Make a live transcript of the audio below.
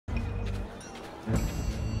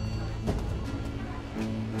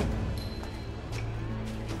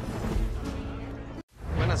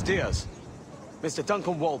Buenos dias. Mr.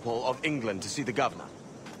 Duncan Walpole of England to see the governor.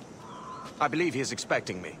 I believe he is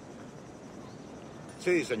expecting me.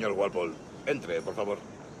 Sí, señor Walpole. Entre, por favor.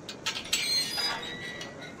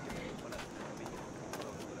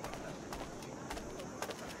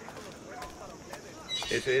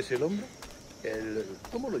 ¿Ese es el hombre?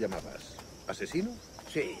 ¿Cómo lo llamabas? ¿Asesino?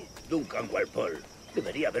 Sí, Duncan Walpole.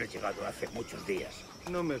 Debería haber llegado hace muchos días.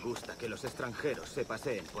 No me gusta que los extranjeros se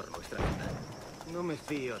paseen por nuestra ciudad. No me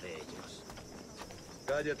fío de ellos.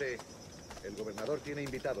 Cállate. El gobernador tiene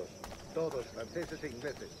invitados. Todos franceses e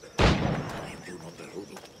ingleses. Parece un hombre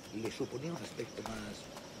rudo. Le suponía un aspecto más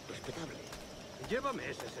respetable. Lleva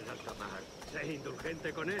meses en alta mar. Sé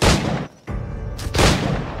indulgente con él.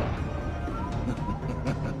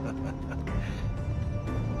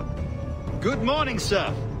 Good morning,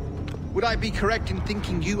 sir. Would I be correct in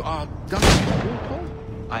thinking you are Duncan Walpole?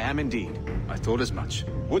 I am indeed. I thought as much.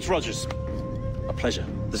 Woods Rogers. A pleasure.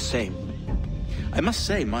 The same. I must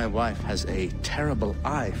say, my wife has a terrible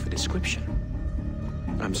eye for description.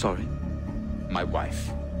 I'm sorry. My wife.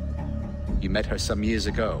 You met her some years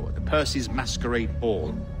ago at the Percy's Masquerade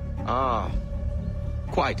Ball. Ah,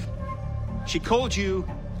 quite. She called you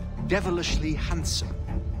devilishly handsome.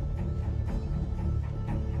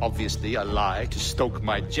 Obviously a lie to stoke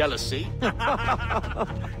my jealousy.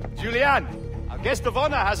 Julianne, our guest of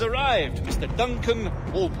honor has arrived, Mr. Duncan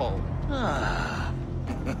Walpole. Ah.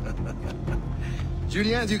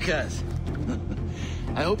 Julien Ducasse.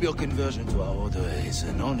 I hope your conversion to our order is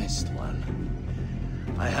an honest one.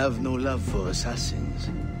 I have no love for assassins,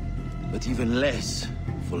 but even less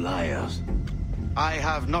for liars. I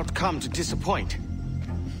have not come to disappoint.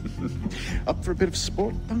 Up for a bit of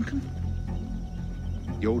sport, Duncan?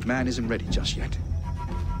 The old man isn't ready just yet.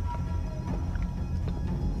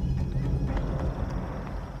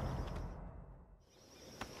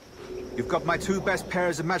 You've got my two best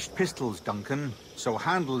pairs of matched pistols, Duncan, so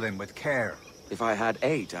handle them with care. If I had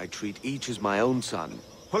 8, I'd treat each as my own son.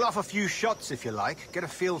 Pull off a few shots if you like, get a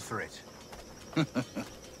feel for it.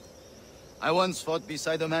 I once fought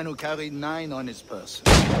beside a man who carried 9 on his person.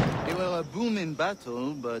 They were a boon in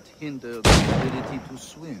battle, but hindered his ability to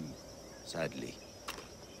swim, sadly.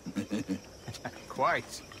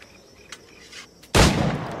 Quite.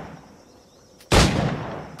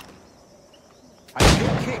 A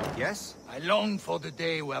good kick, yes? I long for the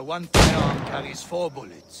day where one firearm carries 4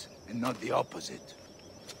 bullets, and not the opposite.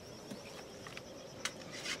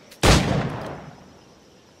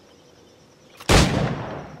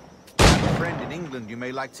 I have a friend in England you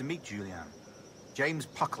may like to meet, Julian. James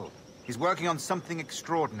Puckle. He's working on something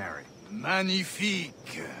extraordinary. Magnifique.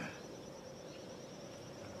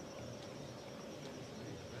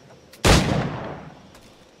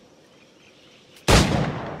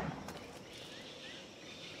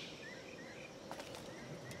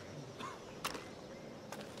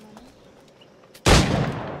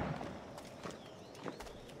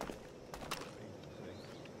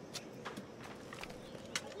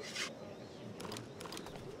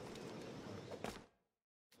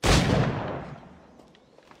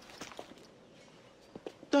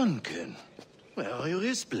 Duncan, where are your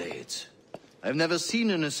wrist blades? I've never seen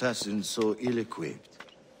an assassin so ill-equipped.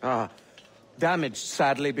 Ah, damaged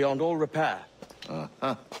sadly beyond all repair.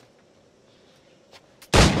 Uh-huh.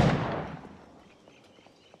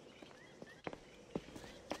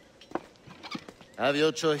 Have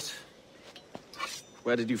your choice.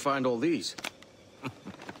 Where did you find all these?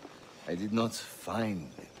 I did not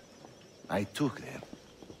find them. I took them.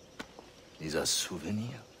 These are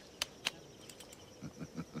souvenirs.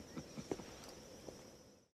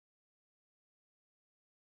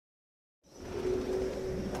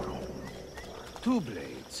 Two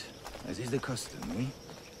blades, as is the custom, eh?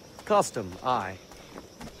 Custom, aye.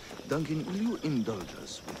 Duncan, will you indulge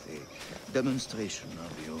us with a demonstration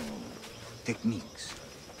of your techniques?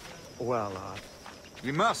 Well,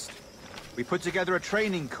 We must. We put together a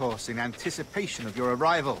training course in anticipation of your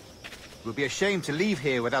arrival. We'll be ashamed to leave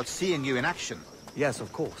here without seeing you in action. yes,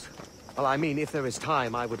 of course. Well, I mean, if there is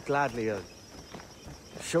time, I would gladly,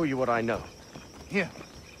 show you what I know. Here.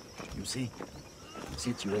 You see? The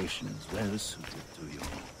situation is well suited to your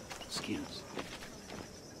skills.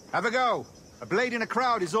 Have a go. A blade in a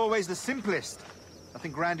crowd is always the simplest.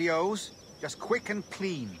 Nothing grandiose, just quick and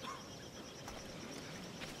clean.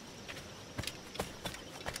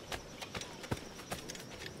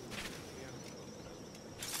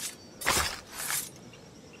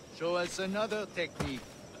 Show us another technique.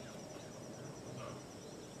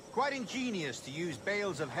 Quite ingenious to use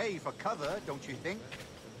bales of hay for cover, don't you think?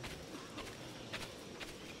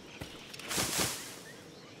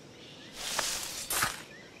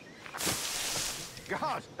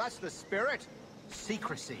 God, that's the spirit.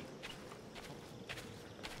 Secrecy.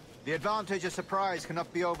 The advantage of surprise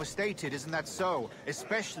cannot be overstated, isn't that so?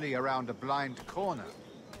 Especially around a blind corner.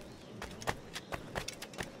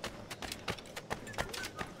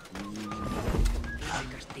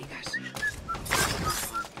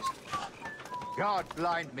 God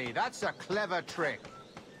blind me, that's a clever trick.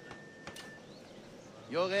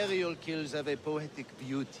 Your aerial kills have a poetic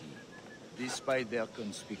beauty, despite their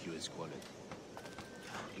conspicuous quality.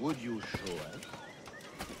 Would you show us?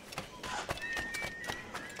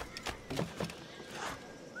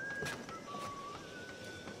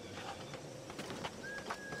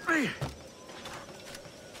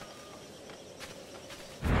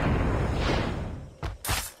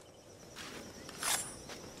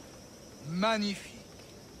 Magnifique.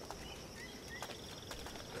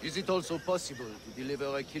 Is it also possible to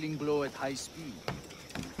deliver a killing blow at high speed?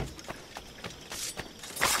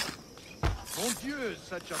 Mon Dieu,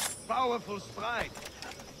 such a powerful strike!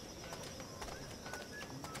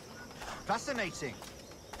 Fascinating.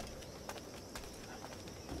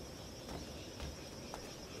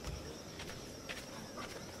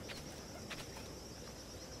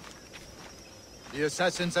 The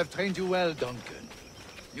assassins have trained you well, Duncan.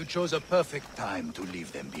 You chose a perfect time to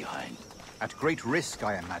leave them behind. At great risk,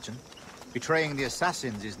 I imagine. Betraying the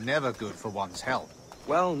assassins is never good for one's health.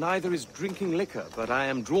 Well, neither is drinking liquor, but I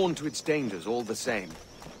am drawn to its dangers all the same.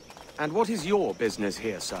 And what is your business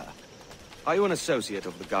here, sir? Are you an associate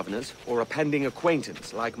of the governor's, or a pending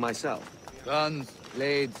acquaintance like myself? Guns,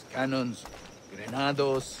 blades, cannons,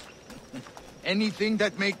 grenados. Anything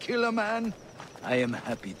that may kill a man, I am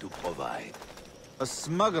happy to provide. A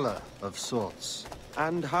smuggler of sorts.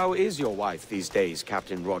 And how is your wife these days,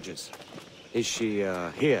 Captain Rogers? Is she,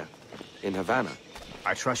 here, in Havana?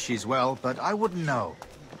 I trust she's well, but I wouldn't know.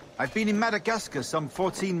 I've been in Madagascar some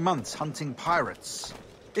 14 months hunting pirates.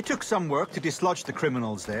 It took some work to dislodge the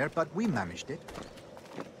criminals there, but we managed it.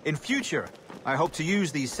 In future, I hope to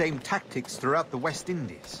use these same tactics throughout the West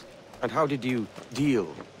Indies. And how did you deal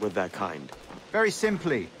with their kind? Very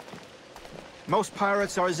simply. Most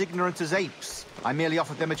pirates are as ignorant as apes. I merely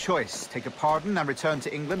offered them a choice. Take a pardon and return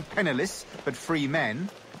to England penniless, but free men.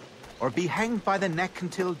 Or be hanged by the neck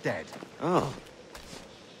until dead. Oh.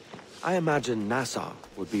 I imagine Nassau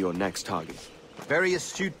would be your next target. Very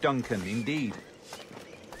astute, Duncan, indeed.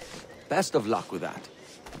 Best of luck with that.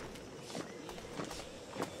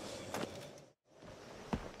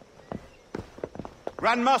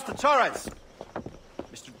 Grandmaster Torres!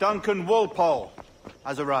 Mr. Duncan Walpole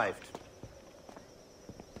has arrived.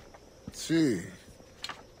 See.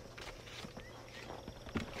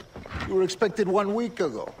 You were expected 1 week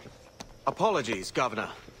ago. Apologies, Governor.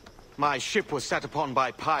 My ship was set upon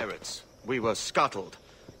by pirates. We were scuttled.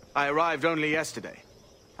 I arrived only yesterday.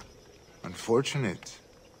 Unfortunate.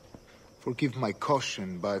 Forgive my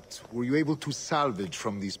caution, but were you able to salvage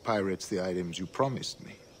from these pirates the items you promised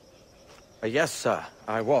me? Yes, sir,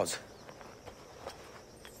 I was.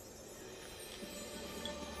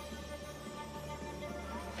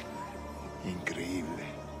 Increíble.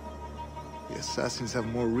 The assassins have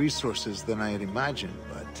more resources than I had imagined,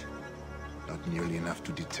 but not nearly enough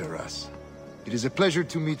to deter us. It is a pleasure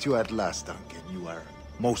to meet you at last, Duncan. You are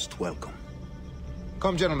most welcome.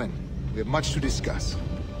 Come, gentlemen. We have much to discuss.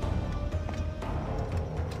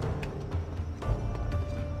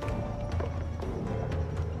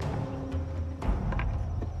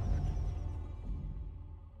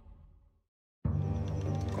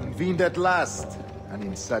 Convened at last, and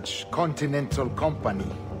in such continental company.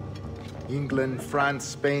 England, France,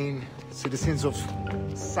 Spain, citizens of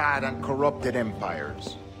sad and corrupted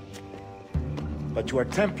empires. But you are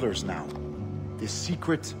Templars now, the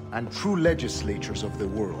secret and true legislators of the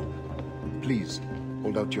world. Please,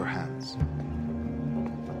 hold out your hands.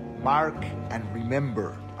 Mark and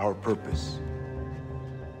remember our purpose.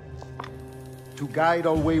 To guide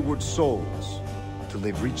all wayward souls till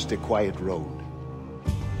they've reached the quiet road.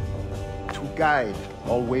 To guide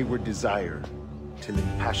all wayward desire till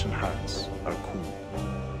impassioned hearts are cool.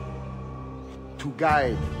 To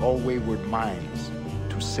guide all wayward minds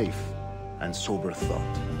to safe and sober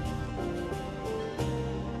thought.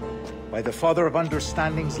 By the Father of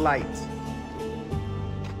Understanding's light,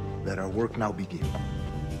 let our work now begin.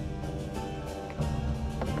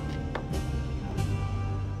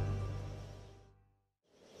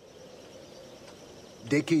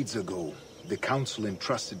 Decades ago, the Council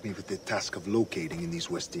entrusted me with the task of locating in these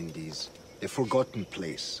West Indies a forgotten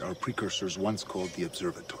place our precursors once called the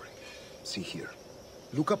Observatory. See here.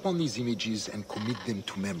 Look upon these images and commit them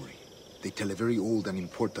to memory. They tell a very old and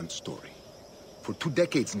important story. For 2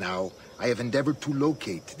 decades now, I have endeavored to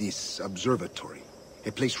locate this observatory,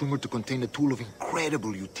 A place rumored to contain a tool of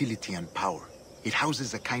incredible utility and power. It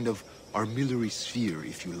houses a kind of armillary sphere,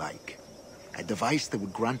 if you like. A device that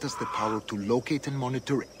would grant us the power to locate and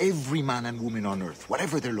monitor every man and woman on Earth,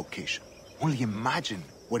 whatever their location. Only imagine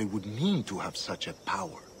what it would mean to have such a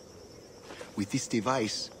power. With this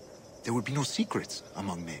device, there would be no secrets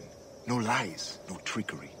among men. No lies, no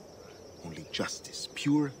trickery. Only justice,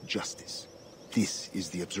 pure justice. This is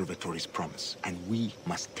the Observatory's promise, and we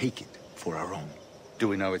must take it for our own. Do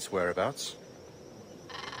we know its whereabouts?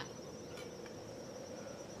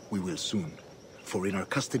 We will soon. For in our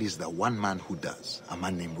custody is the one man who does, a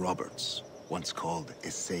man named Roberts, once called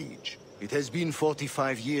a sage. It has been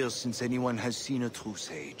 45 years since anyone has seen a true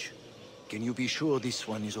sage. Can you be sure this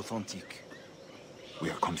one is authentic? We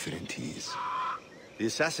are confident he is. The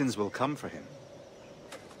assassins will come for him.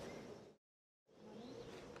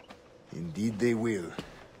 Indeed they will.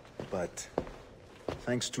 But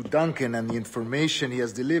thanks to Duncan and the information he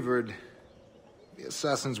has delivered, the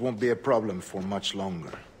assassins won't be a problem for much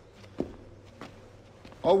longer.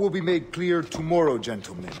 All will be made clear tomorrow,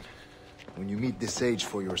 gentlemen, when you meet the sage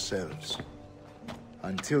for yourselves.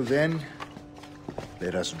 Until then,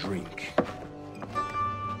 let us drink.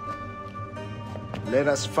 Let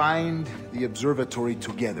us find the observatory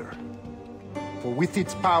together. For with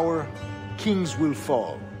its power, kings will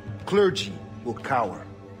fall, clergy will cower,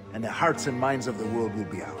 and the hearts and minds of the world will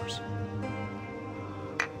be ours.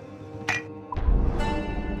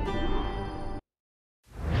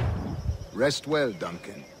 Rest well,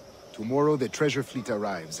 Duncan. Tomorrow the treasure fleet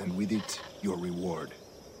arrives, and with it, your reward.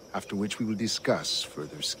 After which we will discuss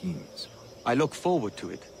further schemes. I look forward to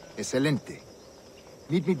it. Excelente.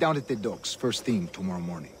 Meet me down at the docks first thing tomorrow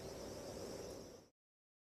morning.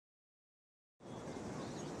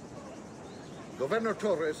 Governor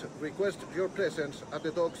Torres requests your presence at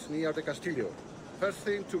the docks near the Castillo. First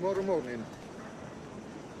thing tomorrow morning.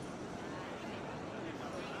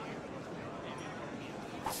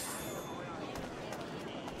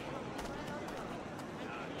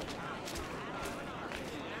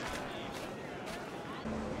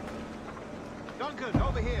 Duncan,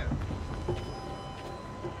 over here.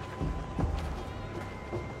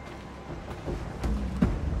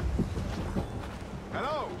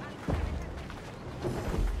 Hello.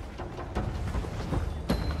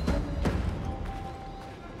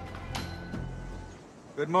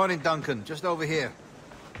 Good morning, Duncan. Just over here.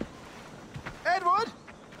 Edward?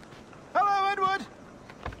 Hello, Edward.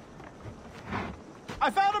 I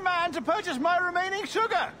found a man to purchase my remaining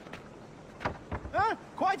sugar. Huh?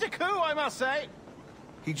 Quite a coup, I must say.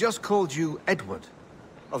 He just called you Edward.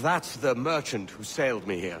 Oh, that's the merchant who sailed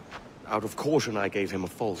me here. Out of caution, I gave him a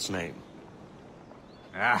false name.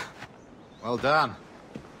 Ah, well done.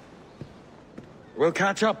 We'll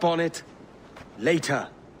catch up on it later.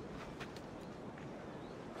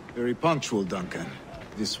 Very punctual, Duncan.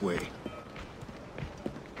 This way.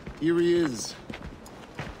 Here he is.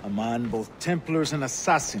 A man both Templars and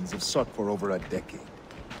assassins have sought for over a decade.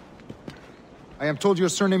 I am told your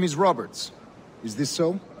surname is Roberts. Is this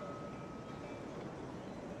so?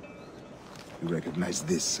 You recognize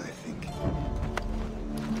this, I think.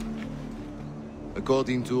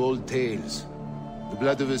 According to old tales, the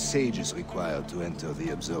blood of a sage is required to enter the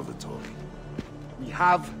observatory. We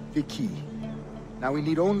have the key. Now we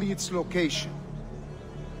need only its location.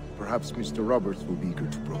 Perhaps Mr. Roberts will be eager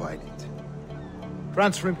to provide it.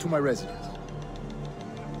 Transfer him to my residence.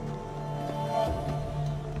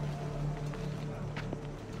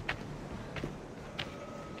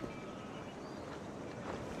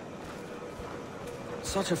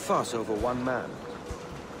 Such a fuss over one man.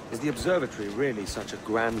 Is the observatory really such a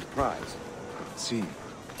grand prize? Si,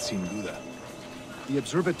 sin duda. The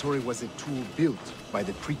observatory was a tool built by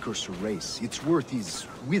the precursor race. Its worth is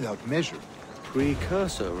without measure.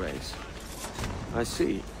 Precursor race? I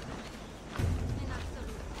see.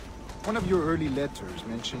 One of your early letters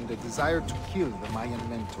mentioned a desire to kill the Mayan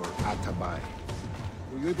mentor, Atabay.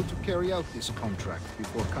 Were you able to carry out this contract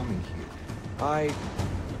before coming here?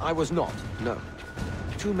 I was not, no.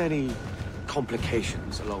 Too many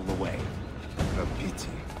complications along the way. A pity.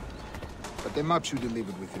 But the maps you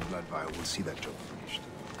delivered with your blood vial will see that job finished.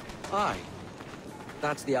 Aye.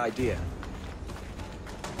 That's the idea.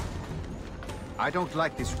 I don't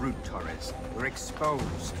like this route, Torres. We're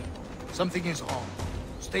exposed. Something is wrong.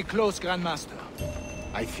 Stay close, Grandmaster.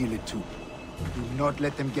 I feel it too. Do not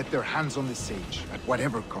let them get their hands on the sage, at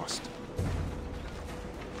whatever cost.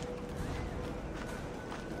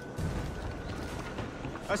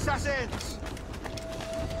 Assassins!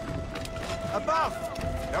 Above!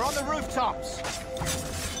 They're on the rooftops!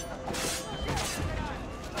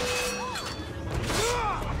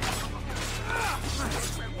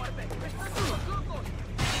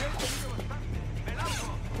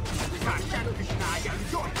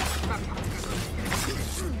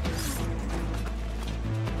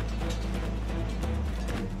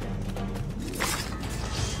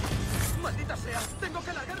 ¡Maldita sea! ¡Tengo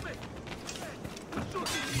que largarme!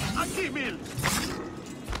 ¡Aquí, Mil!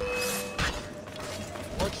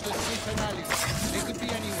 Watch the streets and alleys. They could be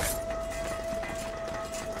anywhere.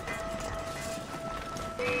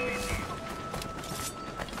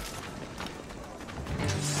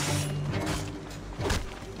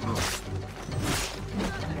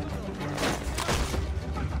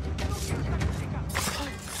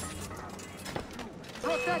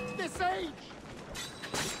 Protect the sage!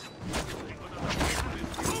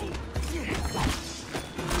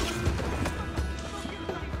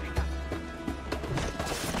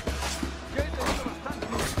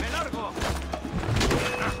 ¡Me largo!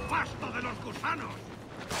 ¡Traspasto de los gusanos!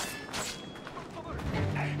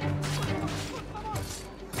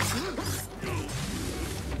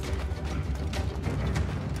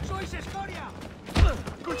 ¡Sois escoria!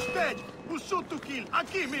 ¡Kuchtet! ¡Usutukil!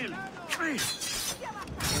 ¡Aquí, Mil!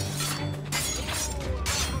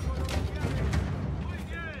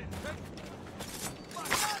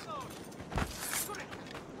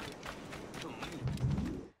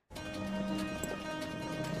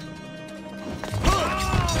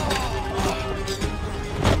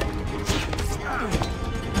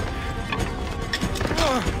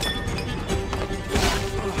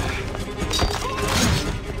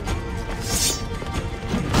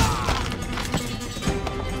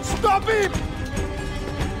 Stop him!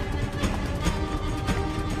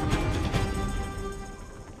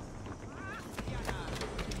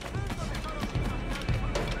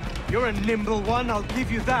 You're a nimble one, I'll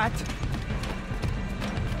give you that.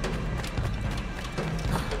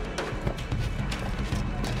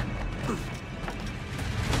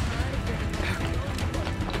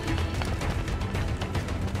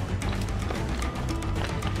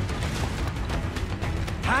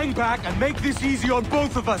 Hang back and make this easy on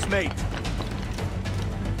both of us, mate.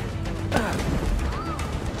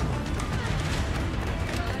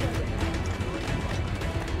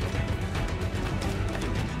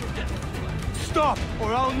 Stop,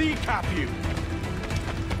 or I'll kneecap you.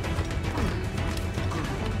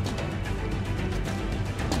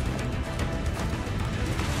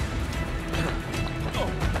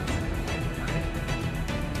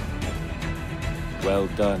 Well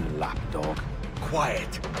done, lapdog.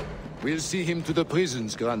 Quiet. We'll see him to the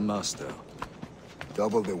prisons, Grand Master.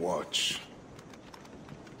 Double the watch.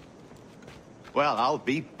 Well, I'll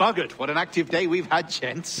be buggered. What an active day we've had,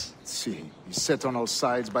 gents. See, beset on all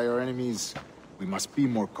sides by our enemies. We must be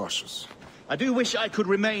more cautious. I do wish I could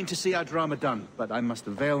remain to see our drama done, but I must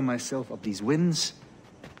avail myself of these winds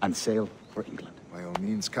and sail for England. By all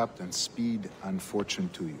means, Captain, speed and fortune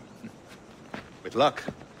to you. With luck,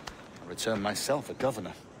 I'll return myself a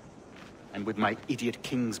governor. And with my idiot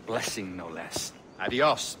king's blessing, no less.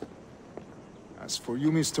 Adios. As for you,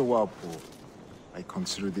 Mr. Walpole, I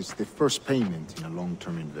consider this the first payment in a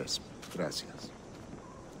long-term investment. Gracias.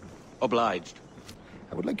 Obliged.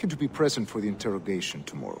 I would like you to be present for the interrogation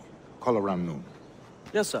tomorrow. Call around noon.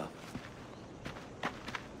 Yes, sir.